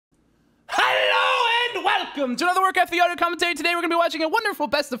Welcome to another Warcraft the Audio Commentary. Today we're going to be watching a wonderful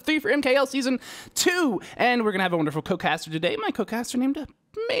best of 3 for MKL Season 2. And we're going to have a wonderful co-caster today. My co-caster named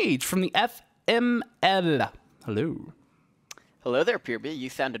Mage from the FML. Hello. Hello there, Peerby. You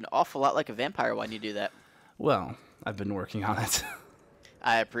sound an awful lot like a vampire when you do that. Well, I've been working on it.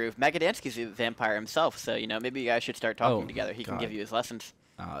 I approve. Magadansky's a vampire himself, so, you know, maybe you guys should start talking together. He God. can give you his lessons.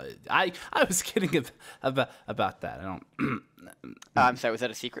 I was kidding about that. I don't... I'm sorry, was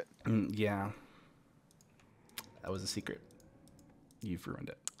that a secret? Yeah. That was a secret. You've ruined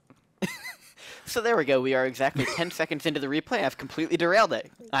it. So there we go. We are exactly 10 seconds into the replay. I've completely derailed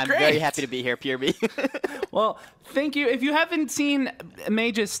it. I'm very happy to be here, Peerby. Well, thank you. If you haven't seen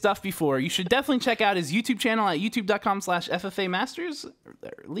Mage's stuff before, you should definitely check out his YouTube channel at youtube.com/FFA Masters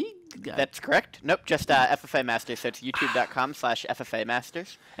League. That's correct. Nope, just FFA Masters. So it's youtube.com/FFA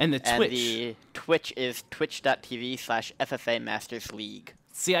Masters. And the Twitch. And the Twitch is twitch.tv/FFA Masters League.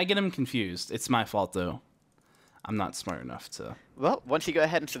 See, I get them confused. It's my fault, though. I'm not smart enough to... Well, once you go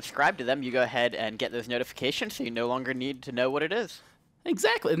ahead and subscribe to them, you go ahead and get those notifications so you no longer need to know what it is.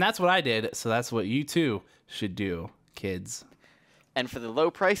 Exactly, and that's what I did, so that's what you too should do, kids. And for the low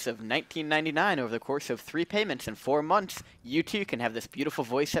price of $19.99 over the course of 3 payments in 4 months, you too can have this beautiful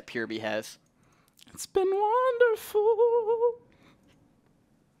voice that Peerby has. It's been wonderful.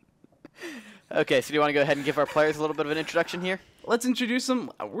 Okay, so do you want to go ahead and give our players a little bit of an introduction here? Let's introduce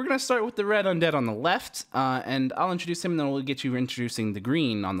them. We're going to start with the red undead on the left, and I'll introduce him, and then we'll get you introducing the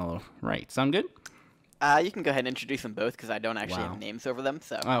green on the right. Sound good? You can go ahead and introduce them both, because I don't actually have names over them,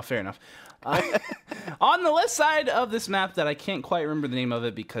 so... Oh, fair enough. On the left side of this map that I can't quite remember the name of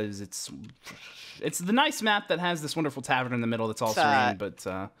it because it's the nice map that has this wonderful tavern in the middle that's all serene,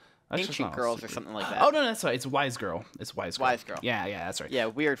 but... Ancient Girls or something like that. Oh, no, that's right. It's Wise Girl. It's Wise Girl. Wise Girl. Yeah, that's right. Yeah,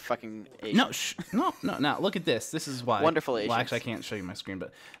 weird fucking Asian. No, look at this. This is why. Wonderful Asians. Well, actually, I can't show you my screen,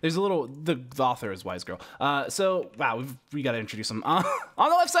 but there's a little... The author is Wise Girl. So, wow, we got to introduce him. On the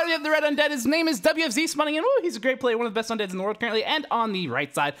left side, we have the red undead. His name is WFZ spawning in. Woo, he's a great player, one of the best undeads in the world currently. And on the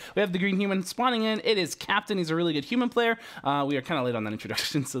right side, we have the green human spawning in. It is Captain. He's a really good human player. We are kind of late on that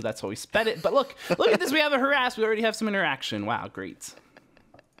introduction, so that's why we sped it. But look at this. We have a harass. We already have some interaction. Wow, great.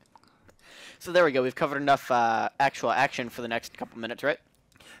 So there we go. We've covered enough actual action for the next couple minutes, right?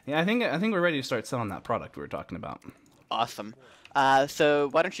 Yeah, I think we're ready to start selling that product we were talking about. Awesome. So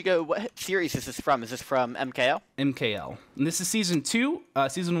why don't you go? What series is this from? Is this from MKL? MKL. And this is season 2.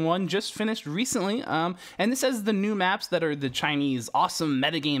 Season 1 just finished recently. And this has the new maps that are the Chinese awesome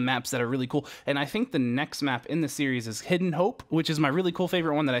metagame maps that are really cool. And I think the next map in the series is Hidden Hope, which is my really cool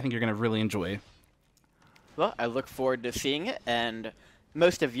favorite one that I think you're going to really enjoy. Well, I look forward to seeing it, and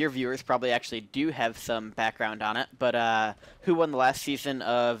most of your viewers probably actually do have some background on it, but who won the last season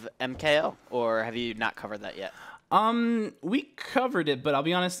of MKL, or have you not covered that yet? We covered it, but I'll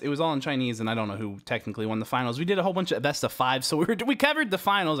be honest, it was all in Chinese, and I don't know who technically won the finals. We did a whole bunch of best of 5, so we covered the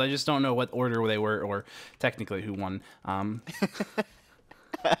finals. I just don't know what order they were, or technically who won.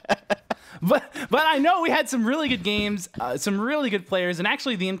 But I know we had some really good games, some really good players, and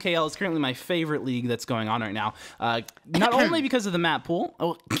actually the MKL is currently my favorite league that's going on right now. Not only because of the map pool.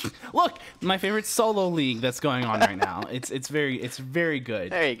 Oh, look, my favorite solo league that's going on right now. It's very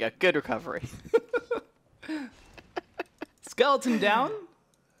good. There you go. Good recovery. Skeleton down.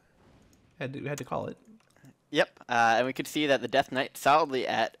 Had to call it. Yep, and we could see that the Death Knight solidly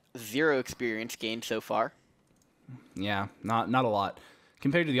at 0 experience gained so far. Yeah, not a lot.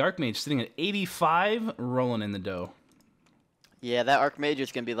 Compared to the Archmage sitting at 85, rolling in the dough. Yeah, that Archmage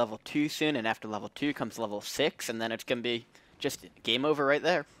is going to be level 2 soon, and after level 2 comes level 6, and then it's going to be just game over right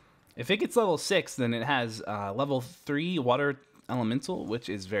there. If it gets level 6, then it has level 3 Water Elemental, which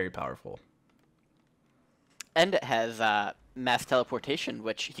is very powerful. And it has mass teleportation,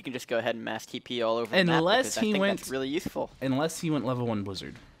 which he can just go ahead and mass TP all over the map. Unless he went... That's really useful. Unless he went level 1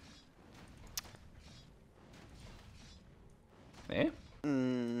 Blizzard. Eh?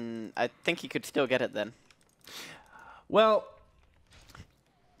 I think he could still get it then. Well,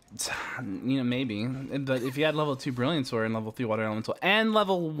 you know, maybe. But if he had level 2 Brilliant Sword and level 3 Water Elemental and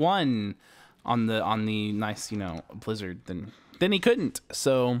level 1 on the nice, you know, Blizzard, then he couldn't.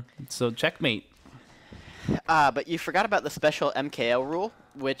 So checkmate. But you forgot about the special MKL rule,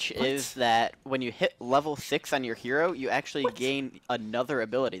 which is that when you hit level 6 on your hero, you actually gain another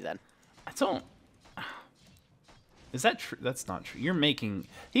ability then. I don't... Is that true? That's not true.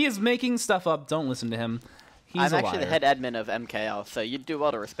 He is making stuff up. Don't listen to him. He's I'm actually the head admin of MKL, so you'd do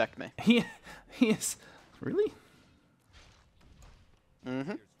well to respect me. He is... Really?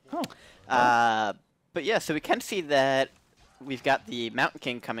 Mm-hmm. Oh. But yeah, so we can see that we've got the Mountain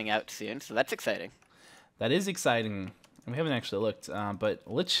King coming out soon, so that's exciting. That is exciting. We haven't actually looked, but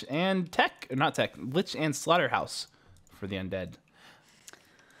Lich and Tech, or not Tech, Lich and Slaughterhouse for the Undead.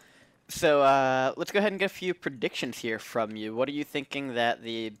 So let's go ahead and get a few predictions here from you. What are you thinking that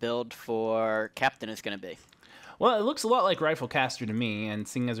the build for Captain is going to be? Well, it looks a lot like Riflecaster to me, and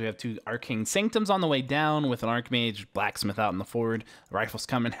seeing as we have 2 Arcane Sanctums on the way down with an Archmage, Blacksmith out in the forward, Rifles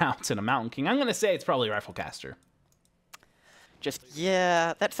coming out, and a Mountain King, I'm going to say it's probably Riflecaster.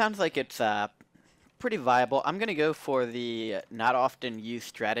 Yeah, that sounds like it's pretty viable. I'm going to go for the not often used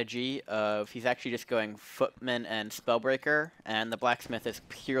strategy of he's actually just going Footman and Spellbreaker, and the Blacksmith is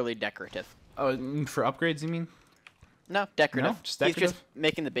purely decorative. Oh, for upgrades, you mean? No, decorative. No, just decorative? He's just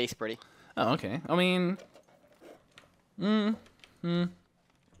making the base pretty. Oh, okay. I mean...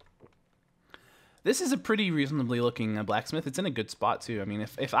 This is a pretty reasonably looking Blacksmith. It's in a good spot, too. I mean,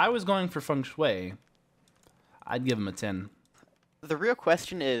 if I was going for Feng Shui, I'd give him a 10. The real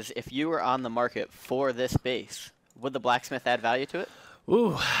question is, if you were on the market for this base, would the Blacksmith add value to it?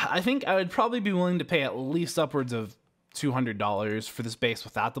 Ooh, I think I would probably be willing to pay at least upwards of $200 for this base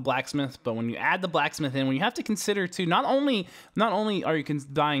without the Blacksmith. But when you add the Blacksmith in, when you have to consider too, not only are you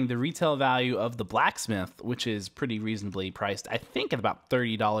buying the retail value of the Blacksmith, which is pretty reasonably priced, I think at about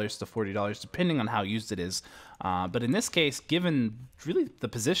 $30 to $40, depending on how used it is. But in this case, given really the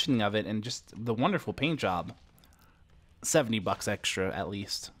positioning of it and just the wonderful paint job, $70 extra at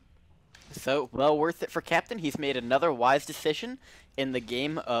least. So, well worth it for Captain. He's made another wise decision in the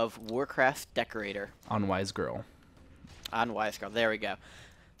game of Warcraft Decorator. On Wise Girl. On Wise Girl. There we go.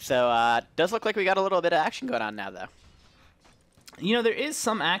 So, does look like we got a little bit of action going on now, though. You know, there is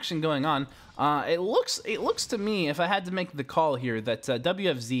some action going on. It looks to me, if I had to make the call here, that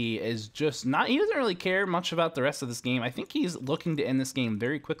WFZ is just not... He doesn't really care much about the rest of this game. I think he's looking to end this game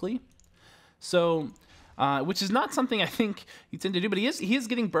very quickly. So... which is not something I think you tend to do, but he is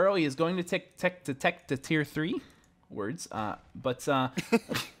getting Burrow. He is going to tech to tier 3 words, but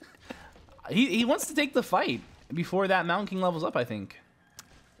he wants to take the fight before that Mountain King levels up, I think.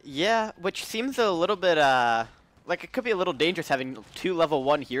 Yeah, which seems a little bit like it could be a little dangerous having 2 level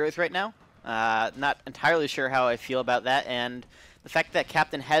 1 heroes right now. Not entirely sure how I feel about that, and the fact that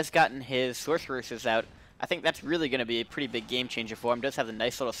Captain has gotten his Sorceresses out, I think that's really going to be a pretty big game changer for him. Does have the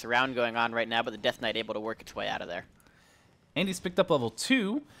nice little surround going on right now, but the Death Knight able to work its way out of there. And he's picked up level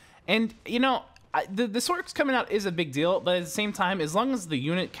 2, and you know, the Sorcs coming out is a big deal, but at the same time, as long as the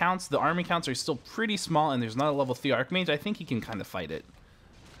unit counts, the army counts are still pretty small, and there's not a level 3 Archmage, I think he can kind of fight it.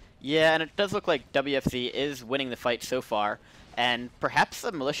 Yeah, and it does look like WFZ is winning the fight so far, and perhaps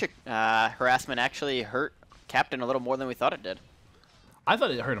the militia harassment actually hurt Captain a little more than we thought it did. I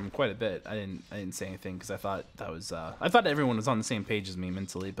thought it hurt him quite a bit. I didn't say anything because I thought that was I thought everyone was on the same page as me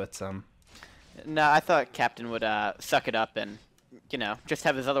mentally, but no, I thought Captain would suck it up and, you know, just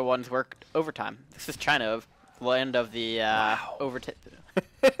have his other ones work overtime. This is China, land of the wow.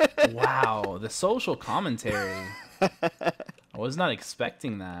 Wow, the social commentary. I was not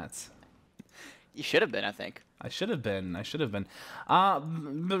expecting that. You should have been, I think. I should have been.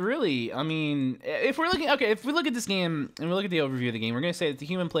 But really, I mean, if we look at this game and we look at the overview of the game, we're going to say that the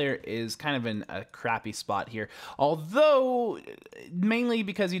human player is kind of in a crappy spot here. Although, mainly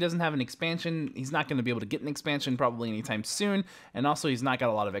because he doesn't have an expansion, he's not going to be able to get an expansion probably anytime soon, and also he's not got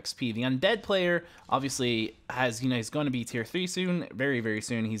a lot of XP. The undead player obviously has, you know, he's going to be tier 3 soon, very, very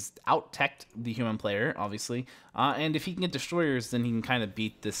soon. He's out-teched the human player, obviously, and if he can get destroyers, then he can kind of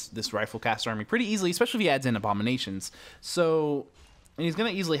beat this Riflecaster army pretty easily, especially if he adds in abominations. So, and he's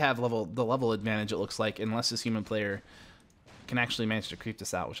going to easily have the level advantage, it looks like, unless this human player can actually manage to creep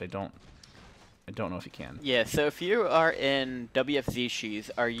this out, which I don't know if he can. Yeah, so if you are in WFZ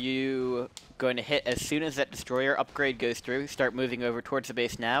shoes, are you going to hit as soon as that destroyer upgrade goes through, start moving over towards the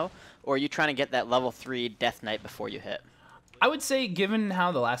base now, or are you trying to get that level 3 Death Knight before you hit? I would say, given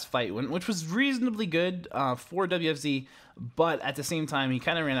how the last fight went, which was reasonably good for WFZ, but at the same time, he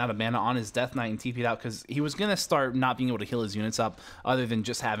kind of ran out of mana on his Death Knight and TP'd out because he was going to start not being able to heal his units up other than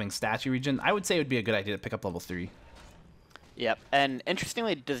just having statue regen. I would say it would be a good idea to pick up level 3. Yep, and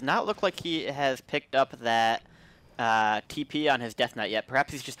interestingly, it does not look like he has picked up that TP on his Death Knight yet.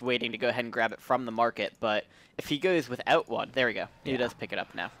 Perhaps he's just waiting to go ahead and grab it from the market, but if he goes without one, there we go. He does pick it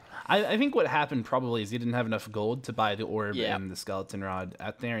up now. I think what happened probably is he didn't have enough gold to buy the orb and the skeleton rod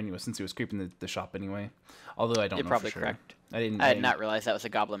out there, and since he was creeping the shop anyway. Although I don't know probably for sure. Correct. I had not realized that was a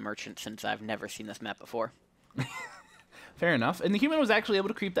goblin merchant since I've never seen this map before. Fair enough. And the human was actually able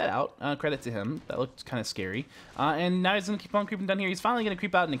to creep that out. Credit to him. That looked kind of scary. And now he's going to keep on creeping down here. He's finally going to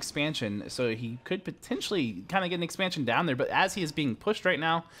creep out an expansion, so he could potentially kind of get an expansion down there. But as he is being pushed right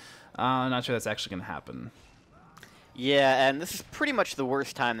now, I'm not sure that's actually going to happen. Yeah, and this is pretty much the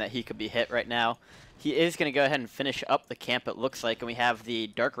worst time that he could be hit right now. He is going to go ahead and finish up the camp, it looks like, and we have the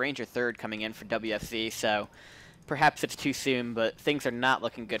Dark Ranger 3rd coming in for WFZ, so perhaps it's too soon, but things are not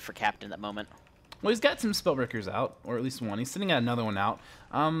looking good for Captain at the moment. Well, he's got some Spellbreakers out, or at least one. He's sitting at another one out.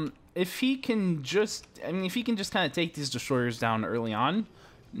 If he can just, if he can just kind of take these Destroyers down early on,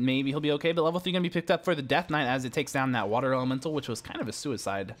 maybe he'll be okay. But level 3 going to be picked up for the Death Knight as it takes down that Water Elemental, which was kind of a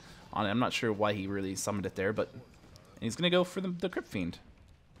suicide on it. I'm not sure why he really summoned it there, but he's going to go for the Crypt Fiend.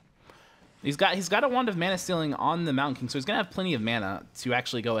 He's got a Wand of Mana Stealing on the Mountain King, so he's going to have plenty of mana to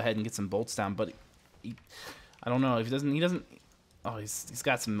actually go ahead and get some bolts down. But I don't know if he doesn't. Oh, he's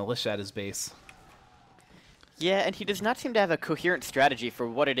got some militia at his base. Yeah, and he does not seem to have a coherent strategy for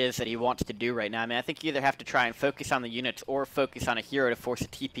what it is that he wants to do right now. I mean, I think you either have to try and focus on the units or focus on a hero to force a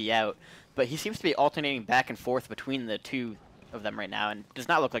TP out. But he seems to be alternating back and forth between the two of them right now, and does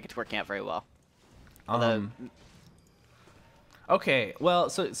not look like it's working out very well. Although, okay, well,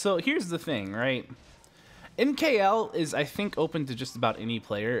 so here's the thing, right? MKL is, I think, open to just about any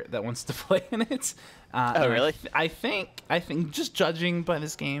player that wants to play in it. Oh, really? I think, just judging by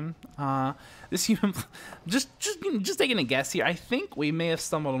this game, this human, just taking a guess here, I think we may have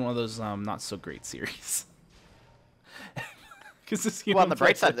stumbled on one of those not so great series. Because this human well, on the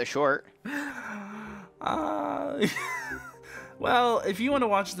bright side, they're short. Well, if you want to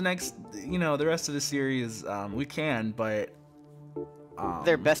watch the next, the rest of the series, we can, but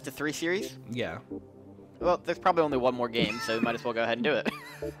Their best of 3 series? Yeah. Well, there's probably only one more game, so we might as well go ahead and do it.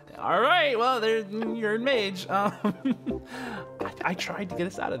 All right, well, you're in Mage. I tried to get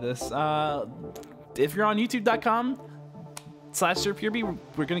us out of this. If you're on youtube.com/SirPureB,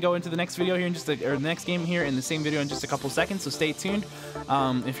 we're going to go into the next video here in the next game here in the same video in just a couple seconds, so stay tuned.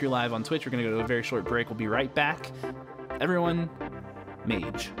 If you're live on Twitch, we're going to go to a very short break. We'll be right back. Everyone,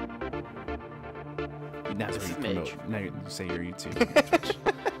 Mage. This is Mage. Now you say your YouTube.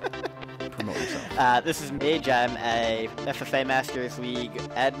 Promote yourself. This is Mage. I'm a FFA Masters League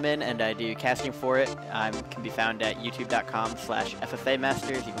admin, and I do casting for it. I can be found at youtube.com/FFA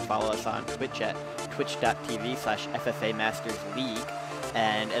Masters. You can follow us on Twitch at twitch.tv/FFA Masters League.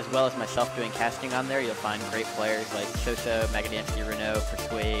 And as well as myself doing casting on there, you'll find great players like Soso, Magadansky, Renault,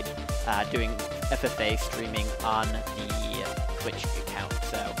 Persuade, doing FFA streaming on the Twitch account.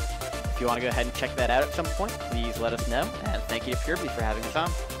 So if you want to go ahead and check that out at some point, please let us know. And thank you to Pureby for having us on.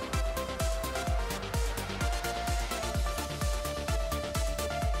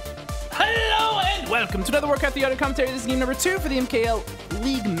 Hello and welcome to another Warcraft The Audio Commentary. This is game number 2 for the MKL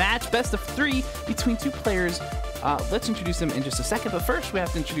League match, best of 3 between 2 players. Let's introduce them in just a second, but first we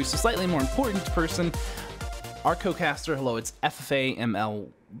have to introduce a slightly more important person, our co-caster. Hello, it's FFA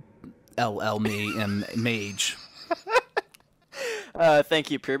Mage. Thank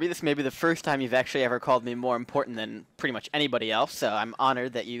you, Pureby. This may be the first time you've actually ever called me more important than pretty much anybody else, so I'm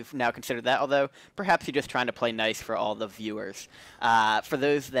honored that you've now considered that, although perhaps you're just trying to play nice for all the viewers. For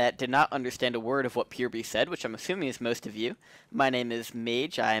those that did not understand a word of what Pureby said, which I'm assuming is most of you, my name is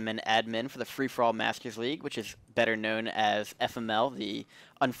Mage. I am an admin for the Free-For-All Masters League, which is better known as FML, the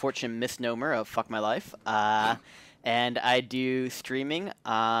unfortunate misnomer of Fuck My Life. And I do streaming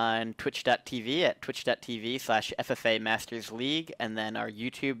on twitch.tv at twitch.tv/FFA Masters League, and then our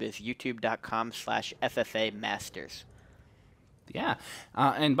YouTube is youtube.com/FFA Masters. Yeah,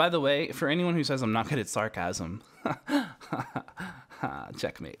 and by the way, for anyone who says I'm not good at sarcasm,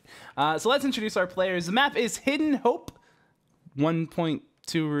 checkmate. So let's introduce our players. The map is Hidden Hope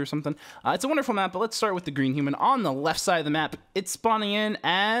 1.2 or something. It's a wonderful map, but let's start with the green human. On the left side of the map, it's spawning in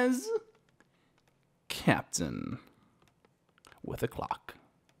as Captain with a clock.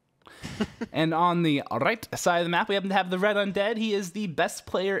 And on the right side of the map, we happen to have the Red Undead. He is the best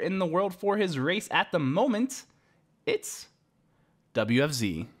player in the world for his race at the moment. It's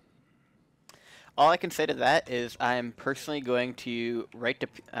WFZ. All I can say to that is I'm personally going to write to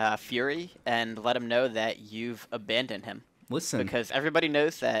Fury and let him know that you've abandoned him. Listen. Because everybody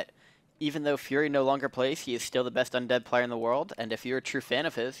knows that even though Fury no longer plays, he is still the best undead player in the world, and if you're a true fan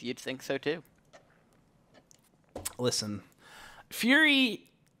of his, you'd think so too. Listen. Fury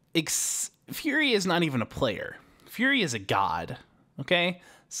is not even a player. Fury is a god, okay?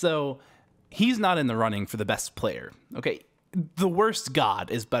 So he's not in the running for the best player, okay? The worst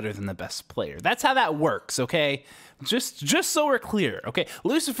god is better than the best player. That's how that works, okay? Just so we're clear, okay?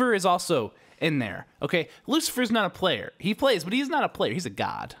 Lucifer is also in there, okay? Lucifer's not a player. He plays, but he's not a player. He's a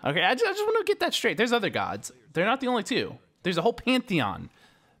god, okay? I just want to get that straight. There's other gods. They're not the only 2. There's a whole pantheon.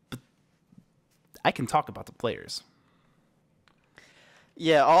 But I can talk about the players.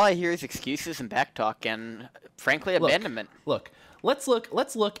 Yeah, all I hear is excuses and backtalk, and frankly, abandonment. Look. Let's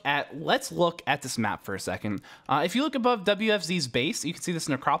look at this map for a second. If you look above WFZ's base, you can see this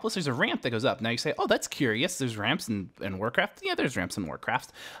necropolis. There's a ramp that goes up. Now you say, oh, that's curious. There's ramps in Warcraft. Yeah, there's ramps in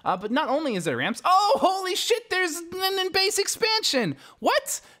Warcraft. But not only is there ramps. Oh, holy shit! There's an in-base expansion.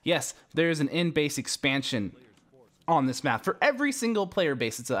 What? Yes, there's an in-base expansion on this map for every single player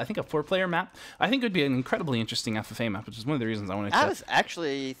base. It's I think a 4-player map. I think it would be an incredibly interesting FFA map, which is one of the reasons I wanted to. I was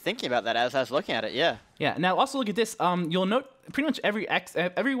actually thinking about that as I was looking at it. Yeah. Yeah. Now also look at this. You'll note pretty much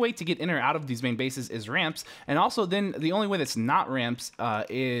every way to get in or out of these main bases is ramps, and also then the only way that's not ramps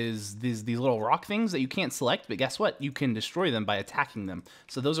is these little rock things that you can't select. But guess what? You can destroy them by attacking them.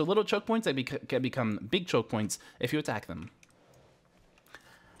 So those are little choke points that can become big choke points if you attack them.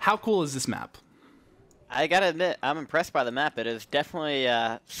 How cool is this map? I gotta admit, I'm impressed by the map. It is definitely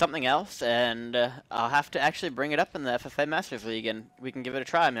something else, and I'll have to actually bring it up in the FFA Masters League, and we can give it a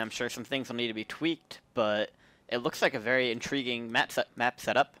try. I mean, I'm sure some things will need to be tweaked, but it looks like a very intriguing map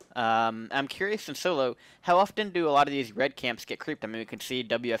setup. I'm curious in solo, how often do a lot of these red camps get creeped? I mean, we can see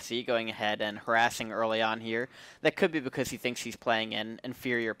WFC going ahead and harassing early on here. That could be because he thinks he's playing an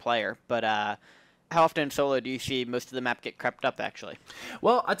inferior player, but how often in solo do you see most of the map get crept up, actually?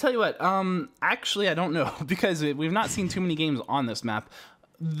 Well, I'll tell you what. Actually, I don't know, because we've not seen too many games on this map.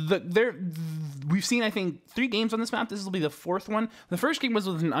 We've seen, I think, 3 games on this map. This will be the 4th one. The first game was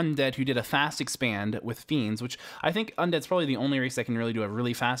with an Undead who did a fast expand with Fiends, which I think Undead's probably the only race that can really do a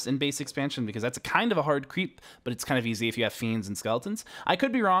really fast in-base expansion, because that's a kind of a hard creep, but it's kind of easy if you have Fiends and Skeletons. I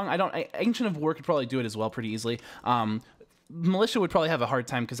could be wrong. Ancient of War could probably do it as well pretty easily. Militia would probably have a hard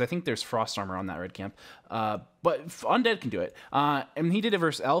time because I think there's frost armor on that red camp, but Undead can do it. And he did it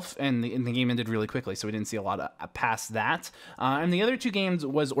versus Elf, and the game ended really quickly, so we didn't see a lot past that. And the other 2 games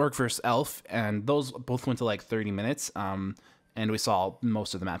was Orc versus Elf, and those both went to like 30 minutes. And we saw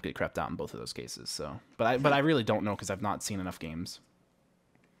most of the map get crept out in both of those cases. So, but I really don't know because I've not seen enough games.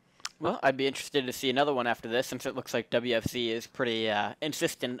 Well, I'd be interested to see another one after this, since it looks like WFC is pretty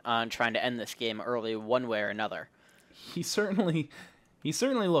insistent on trying to end this game early, one way or another. He certainly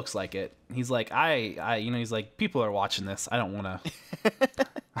looks like it. He's like, he's like, people are watching this. I don't want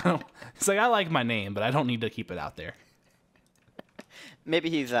to. It's like, I like my name, but I don't need to keep it out there. Maybe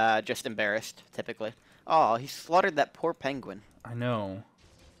he's just embarrassed, typically. Oh, he slaughtered that poor penguin. I know.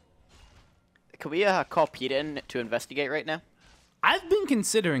 Could we call PETA in to investigate right now? I've been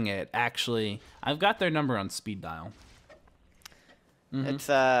considering it, actually. I've got their number on speed dial.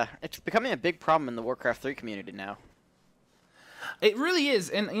 Mm-hmm. It's becoming a big problem in the Warcraft 3 community now. It really is,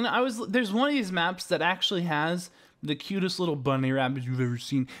 and there's one of these maps that actually has the cutest little bunny rabbits you've ever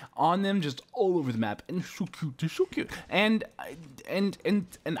seen on them, just all over the map, and they're so cute. They're so cute. And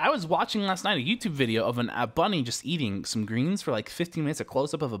I was watching last night a YouTube video of a bunny just eating some greens for like 15 minutes, a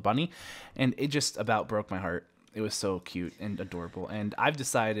close up of a bunny, and it just about broke my heart. It was so cute and adorable, and I've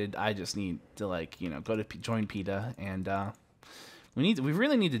decided I just need to go to join PETA, and we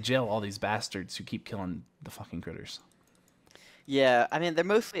really need to jail all these bastards who keep killing the fucking critters. Yeah, I mean, they're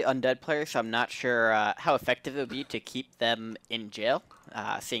mostly undead players, so I'm not sure how effective it would be to keep them in jail,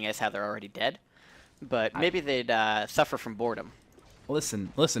 seeing as how they're already dead. But maybe they'd suffer from boredom.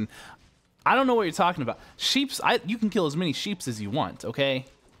 Listen. I don't know what you're talking about. You can kill as many sheeps as you want, okay?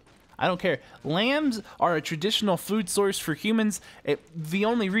 I don't care. Lambs are a traditional food source for humans. The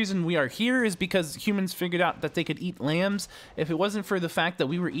only reason we are here is because humans figured out that they could eat lambs. If it wasn't for the fact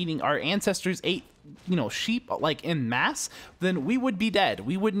that our ancestors ate, sheep like en masse, then we would be dead.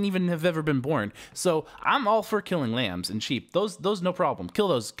 We wouldn't even have ever been born. So I'm all for killing lambs and sheep. Those no problem. Kill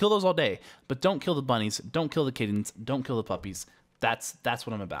those all day. But don't kill the bunnies. Don't kill the kittens. Don't kill the puppies. That's what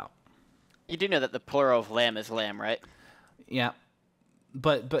I'm about. You do know that the plural of lamb is lamb, right? Yeah.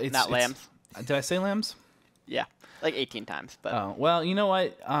 But it's not lambs. Did I say lambs? Yeah, like 18 times. But oh, well, you know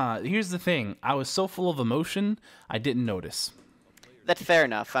what? Here's the thing. I was so full of emotion, I didn't notice. That's fair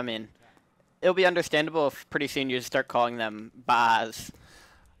enough. I mean, it'll be understandable if pretty soon you just start calling them Bahas.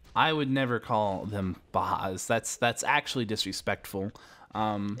 I would never call them Bahas. That's actually disrespectful.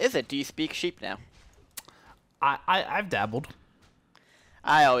 Is it? Do you speak sheep now? I've dabbled.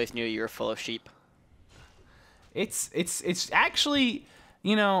 I always knew you were full of sheep. It's actually,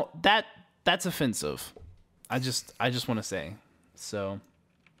 that's offensive. I just want to say. So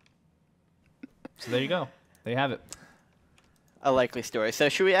there you go. There you have it. A likely story. So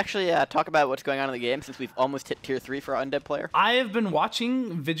should we actually talk about what's going on in the game, since we've almost hit tier 3 for our undead player? I have been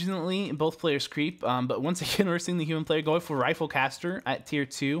watching vigilantly both players creep, but once again we're seeing the human player go for Cocaster at tier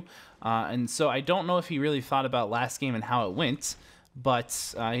 2, and so I don't know if he really thought about last game and how it went,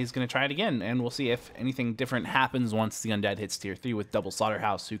 but he's going to try it again, and we'll see if anything different happens once the undead hits tier 3 with double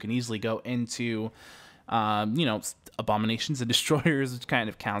slaughterhouse, who can easily go into, you know, abominations and destroyers, which kind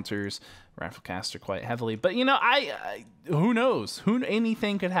of counters Riflecaster quite heavily. But you know, I who knows?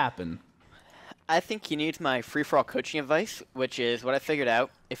 Anything could happen. I think he needs my free-for-all coaching advice, which is what I figured out.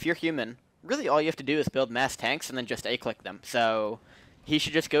 If you're human, really all you have to do is build mass tanks and then just A-click them. So he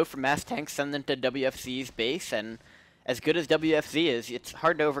should just go for mass tanks, send them to WFZ's base, and as good as WFZ is, it's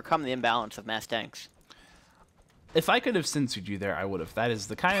hard to overcome the imbalance of mass tanks. If I could have censored you there, I would have. That is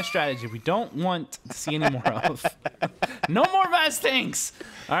the kind of strategy we don't want to see any more of. No more mass tanks.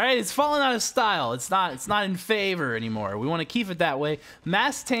 All right, it's fallen out of style. It's not in favor anymore. We want to keep it that way.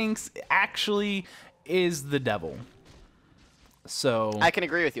 Mass tanks actually is the devil. So I can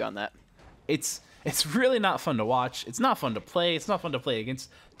agree with you on that. It's really not fun to watch. It's not fun to play. It's not fun to play against.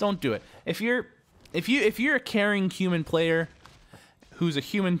 Don't do it. If you're a caring human player who's a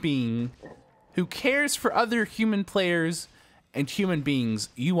human being who cares for other human players and human beings,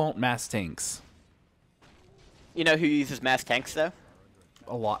 you won't mass tanks. You know who uses mass tanks, though?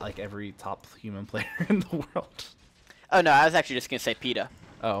 A lot, like every top human player in the world. Oh, no, I was actually just going to say PETA.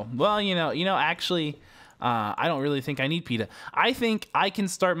 Oh, well, actually, I don't really think I need PETA. I think I can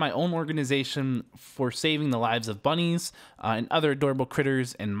start my own organization for saving the lives of bunnies and other adorable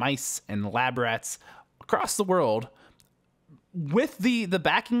critters and mice and lab rats across the world with the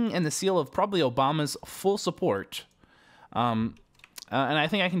backing and the seal of probably Obama's full support. And I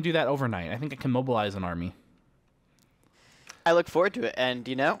think I can do that overnight. I think I can mobilize an army. I look forward to it. And,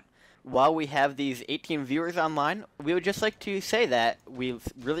 you know, while we have these 18 viewers online, we would just like to say that we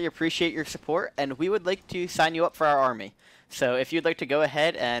really appreciate your support, and we would like to sign you up for our army. So if you'd like to go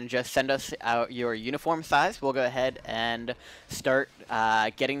ahead and just send us out your uniform size, we'll go ahead and start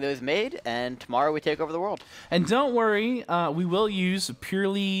getting those made, and tomorrow we take over the world. And don't worry, we will use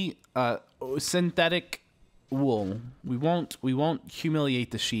purely synthetic wool. We won't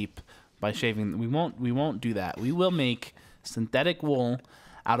humiliate the sheep by shaving. We won't do that. We will make synthetic wool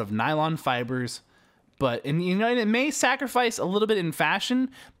out of nylon fibers. But, and you know, it may sacrifice a little bit in fashion,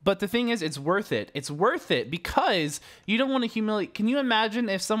 but the thing is, it's worth it. It's worth it because you don't want to humiliate. Can you imagine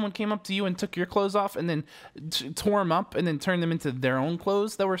if someone came up to you and took your clothes off and then tore them up and then turned them into their own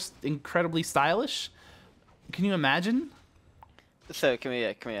clothes that were incredibly stylish? Can you imagine? So can we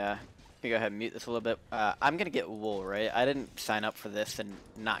go ahead and mute this a little bit? I'm gonna get wool, right? I didn't sign up for this and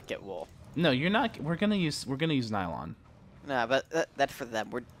not get wool. No, you're not. We're gonna use nylon. No, but that's for them.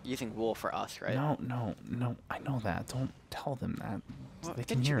 We're using wool for us, right? No. I know that. Don't tell them that. Well, they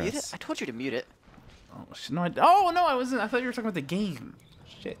can didn't you hear mute us. it? I told you to mute it. No, I wasn't. I thought you were talking about the game.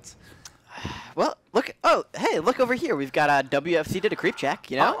 Shit. Well, look. Oh, hey, look over here. We've got WFZ did a creep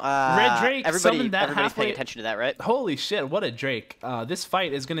check. You know, Red Drake. everybody's halfway. paying attention to that, right? Holy shit! What a Drake. This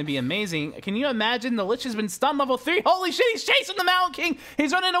fight is going to be amazing. Can you imagine? The Lich has been stunned level 3. Holy shit! He's chasing the Mountain King.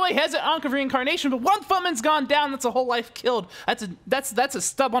 He's running away. He has an Ankh of Reincarnation, but one footman's gone down. That's a whole life killed. That's a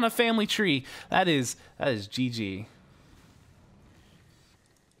stub on a family tree. That is GG.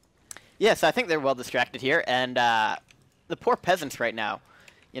 Yes, I think they're well distracted here, and the poor peasants right now.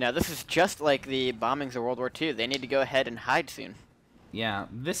 You know, this is just like the bombings of World War II. They need to go ahead and hide soon. Yeah,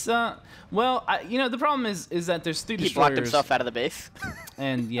 this, well, you know, the problem is that there's 3 destroyers. He blocked himself out of the base.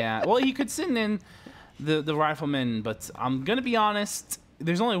 And, yeah, well, you could send in the riflemen, but I'm going to be honest,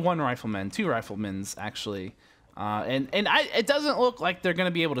 there's only 1 rifleman, 2 riflemans, actually. It doesn't look like they're going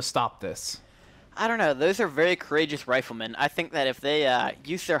to be able to stop this. I don't know. Those are very courageous riflemen. I think that if they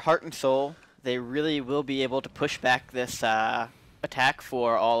use their heart and soul, they really will be able to push back this attack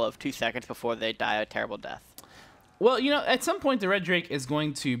for all of 2 seconds before they die a terrible death. Well, you know, at some point the Red Drake is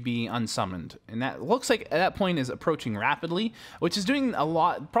going to be unsummoned, and that looks like at that point is approaching rapidly, which is doing a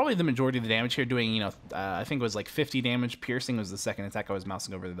lot, probably the majority of the damage here, doing, you know, I think it was like 50 damage. Piercing was the second attack. I was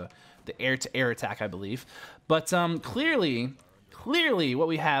mousing over the air-to-air attack, I believe. But clearly what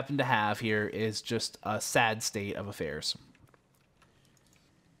we happen to have here is just a sad state of affairs.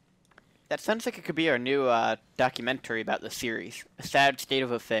 That sounds like it could be our new documentary about the series, A Sad State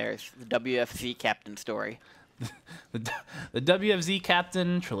of Affairs, the WFZ Captain story. The WFZ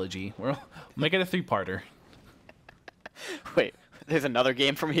Captain trilogy. We'll make it a 3-parter. Wait, there's another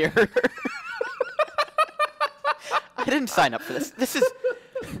game from here? I didn't sign up for this. This is...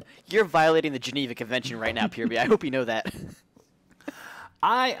 You're violating the Geneva Convention right now, PureB. I hope you know that.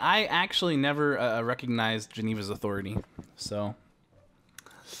 I actually never recognized Geneva's authority, so...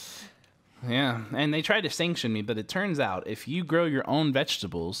 Yeah, and they tried to sanction me, but it turns out if you grow your own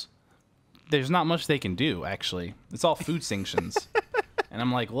vegetables, there's not much they can do, actually. It's all food sanctions. And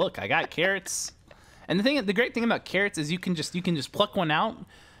I'm like, look, I got carrots. And the great thing about carrots is you can just pluck one out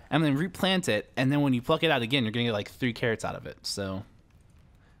and then replant it, and then when you pluck it out again, you're gonna get like 3 carrots out of it. So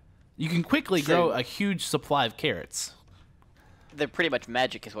you can quickly grow a huge supply of carrots. They're pretty much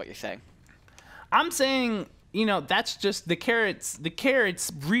magic, is what you're saying. I'm saying, you know, that's just the carrots. The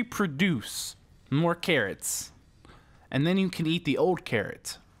carrots reproduce more carrots, and then you can eat the old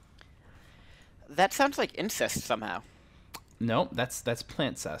carrot. That sounds like incest somehow. No, that's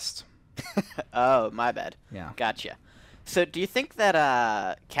plantcest. Oh, my bad. Yeah. Gotcha. So do you think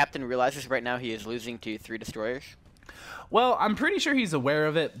that Captain realizes right now he is losing to 3 destroyers? Well, I'm pretty sure he's aware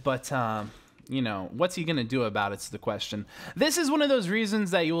of it, but you know, what's he gonna do about it's the question. This is one of those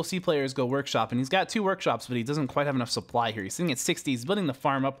reasons that you will see players go workshop, and he's got 2 workshops, but he doesn't quite have enough supply here. He's sitting at 60. He's building the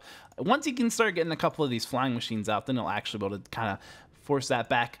farm up. Once he can start getting a couple of these flying machines out, then he'll actually be able to kind of force that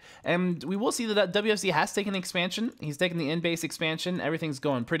back. And we will see that WFZ has taken the expansion. He's taken the in-base expansion. Everything's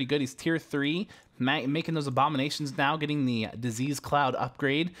going pretty good. He's tier 3, making those abominations now, getting the disease cloud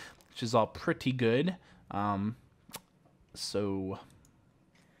upgrade, which is all pretty good. So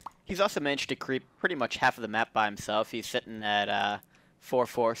he's also managed to creep pretty much half of the map by himself. He's sitting at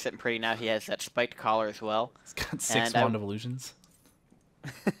 4-4, sitting pretty now. He has that spiked collar as well. He's got 6 Wand of Illusions.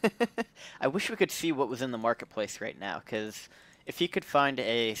 I wish we could see what was in the marketplace right now, because if he could find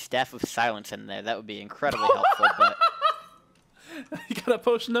a Staff of Silence in there, that would be incredibly helpful. But he got a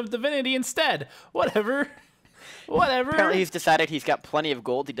Potion of Divinity instead. Whatever. Apparently he's decided he's got plenty of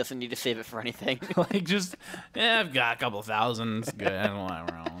gold. He doesn't need to save it for anything. Like, just, yeah, I've got a couple thousand. It's good.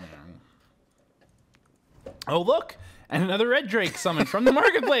 Whatever. Oh, look. And another Red Drake summoned from the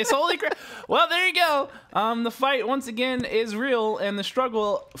marketplace. Holy crap. Well, there you go. The fight, once again, is real. And the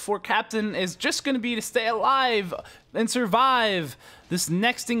struggle for Captain is just going to be to stay alive and survive this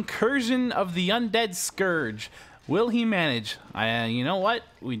next incursion of the Undead Scourge. Will he manage? You know what?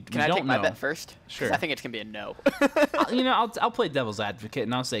 We don't know. Can I take my bet first? Sure. I think it's going to be a no. You know, I'll play devil's advocate,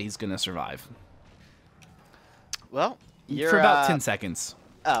 and I'll say he's going to survive. Well, you're... For about 10 seconds.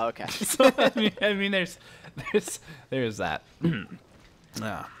 Oh, okay. So, I mean, there's that.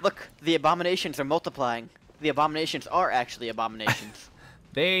 Look, the abominations are multiplying. The abominations are actually abominations.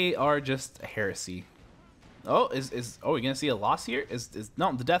 They are just a heresy. Oh, are we gonna see a loss here?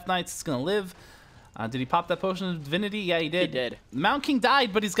 No, the Death Knight's gonna live. Did he pop that Potion of Divinity? Yeah, he did. He did. Mountain King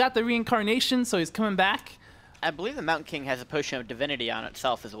died, but he's got the reincarnation, so he's coming back. I believe the Mountain King has a Potion of Divinity on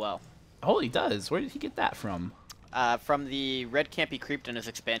itself as well. Oh, he does. Where did he get that from? From the Red Camp he creeped in his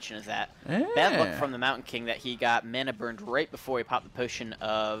expansion is that. Bad luck from the Mountain King that he got mana burned right before he popped the Potion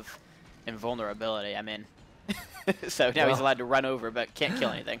of Invulnerability. I mean, so now he's allowed to run over, but can't kill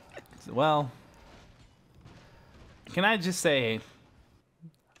anything. Well, can I just say,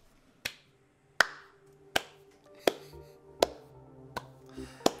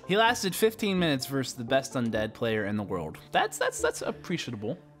 he lasted 15 minutes versus the best undead player in the world. That's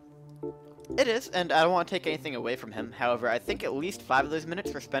appreciable. It is, and I don't want to take anything away from him. However, I think at least 5 of those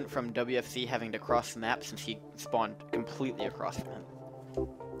minutes were spent from WFZ having to cross the map since he spawned completely across from him.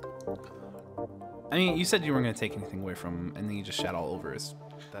 I mean, you said you weren't going to take anything away from him, and then you just shat all over us.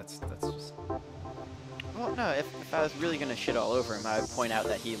 That's just... Well, no, if I was really going to shit all over him, I would point out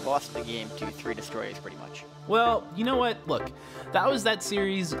that he lost the game to 3 destroyers, pretty much. Well, you know what? Look, that was that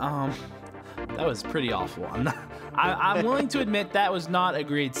series. That was pretty awful. I'm willing to admit that was not a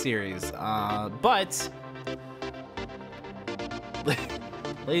great series. But,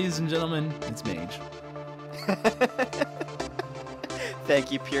 ladies and gentlemen, it's Mage.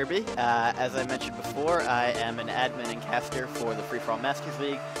 Thank you, Pureby. As I mentioned before, I am an admin and caster for the Free For All Masters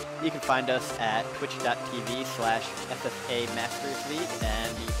League. You can find us at twitch.tv/FFA Masters League,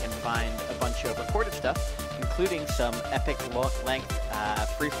 and you can find a bunch of recorded stuff, including some epic length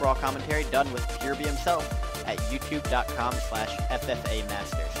Free For All commentary done with Pureby himself at youtube.com/FFA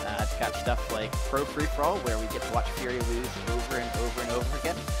Masters. It's got stuff like Pro Free For All, where we get to watch Fury lose over and over and over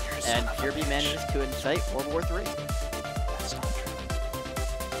again, and Pureby manages to incite World War III. That's not true.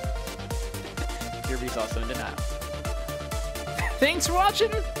 Pureby's also in denial. Thanks for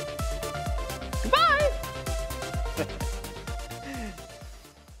watching.